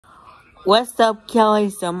What's up,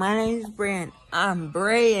 Kelly? So my name is Brand. I'm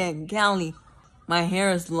Brayden Kelly. My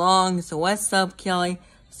hair is long, so what's up, Kelly?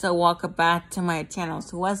 So welcome back to my channel.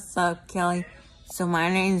 So what's up, Kelly? So my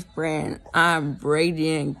name is Brand. I'm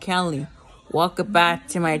Brayden Kelly. Welcome back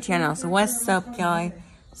to my channel. So what's up, Kelly?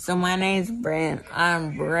 So my name is Brand.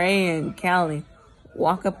 I'm Brayden Kelly.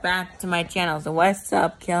 Welcome back to my channel. So what's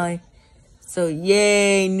up, Kelly? So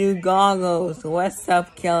yay, new goggles. So what's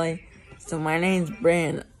up, Kelly? So my name's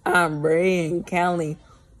Brand. I'm Brayden Kelly.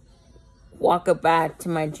 Welcome back to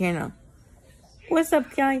my channel. What's up,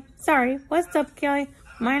 Kelly? Sorry, what's up, Kelly?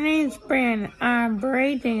 My name's Brand. I'm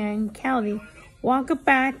Brayden Kelly. Welcome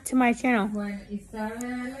back to my channel.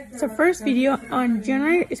 So first video on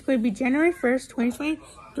January is going to be January 1st,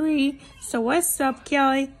 2023. So what's up,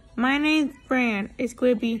 Kelly? My name's Brand. It's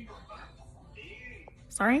going to be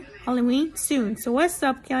Halloween soon. So what's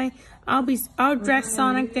up, Kelly? I'll dress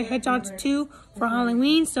Sonic the Hedgehog 2 for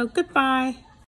Halloween. So goodbye.